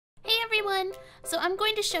everyone! So I'm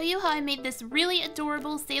going to show you how I made this really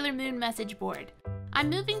adorable Sailor Moon message board.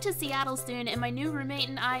 I'm moving to Seattle soon and my new roommate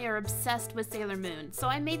and I are obsessed with Sailor Moon, so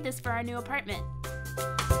I made this for our new apartment.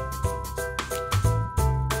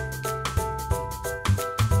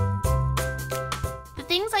 The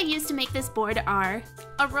things I used to make this board are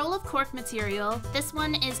a roll of cork material. This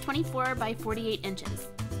one is 24 by 48 inches.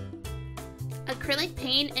 Acrylic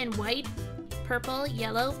paint in white, purple,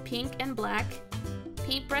 yellow, pink, and black.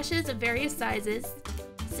 Paintbrushes of various sizes,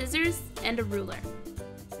 scissors, and a ruler.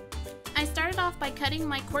 I started off by cutting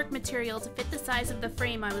my cork material to fit the size of the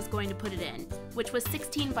frame I was going to put it in, which was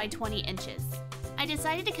 16 by 20 inches. I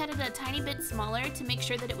decided to cut it a tiny bit smaller to make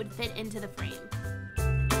sure that it would fit into the frame.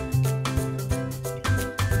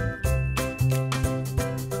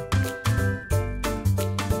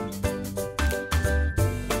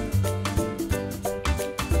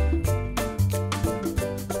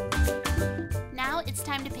 It's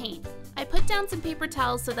time to paint. I put down some paper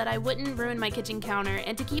towels so that I wouldn't ruin my kitchen counter,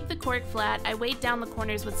 and to keep the cork flat, I weighed down the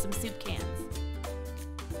corners with some soup cans.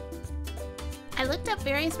 I looked up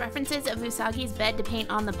various references of Usagi's bed to paint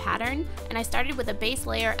on the pattern, and I started with a base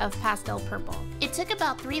layer of pastel purple. It took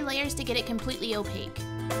about 3 layers to get it completely opaque.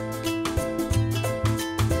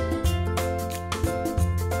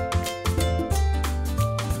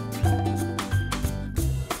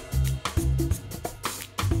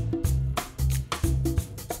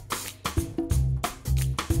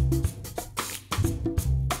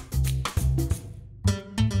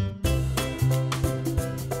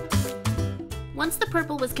 Once the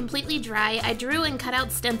purple was completely dry, I drew and cut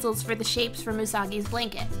out stencils for the shapes from Usagi's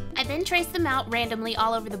blanket. I then traced them out randomly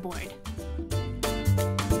all over the board.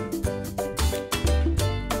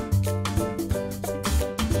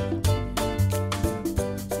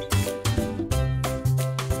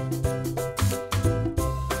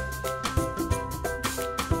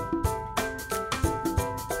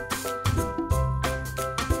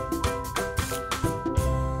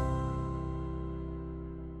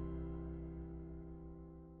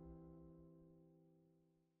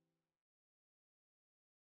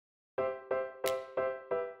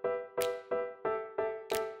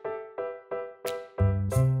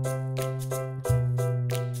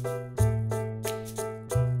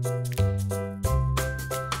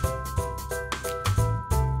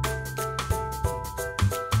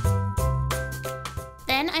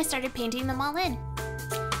 Then I started painting them all in.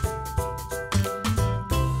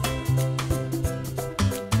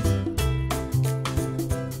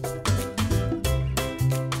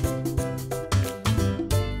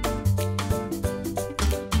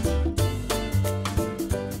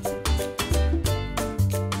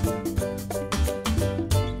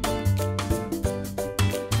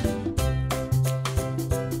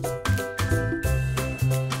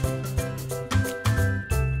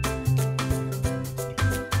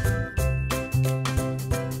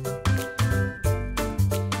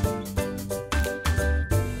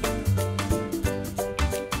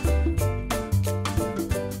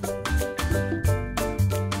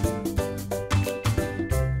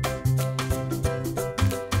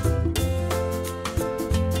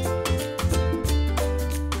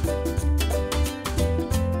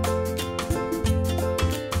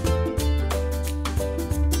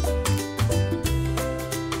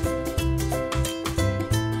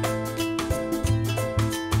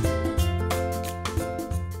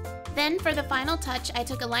 Then, for the final touch, I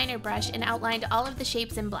took a liner brush and outlined all of the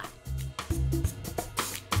shapes in black.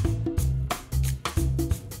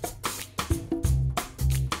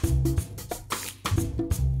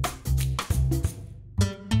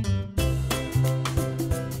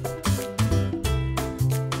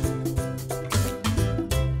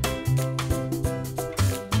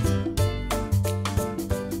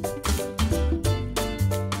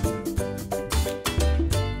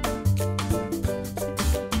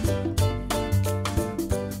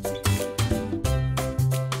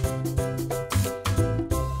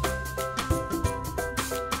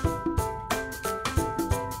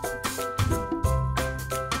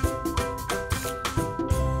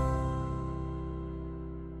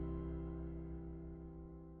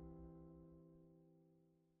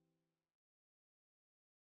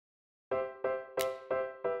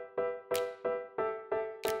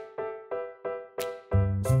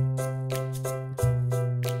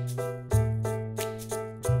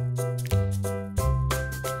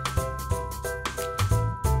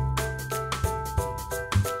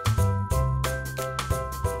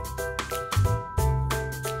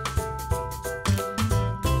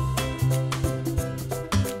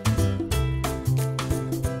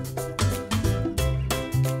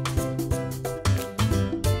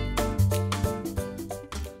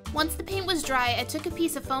 Once the paint was dry, I took a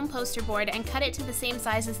piece of foam poster board and cut it to the same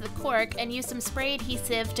size as the cork and used some spray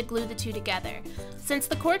adhesive to glue the two together. Since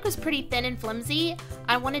the cork was pretty thin and flimsy,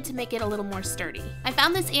 I wanted to make it a little more sturdy. I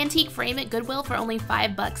found this antique frame at Goodwill for only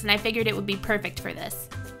 $5 and I figured it would be perfect for this.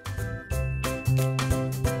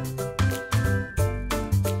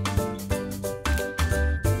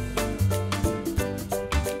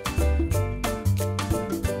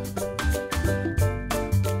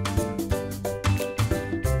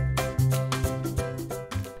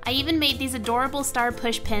 I even made these adorable star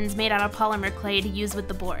push pins made out of polymer clay to use with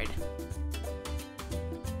the board.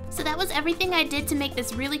 So that was everything I did to make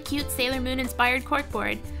this really cute Sailor Moon inspired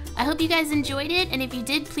corkboard. I hope you guys enjoyed it, and if you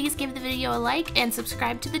did, please give the video a like and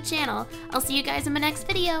subscribe to the channel. I'll see you guys in my next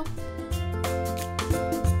video.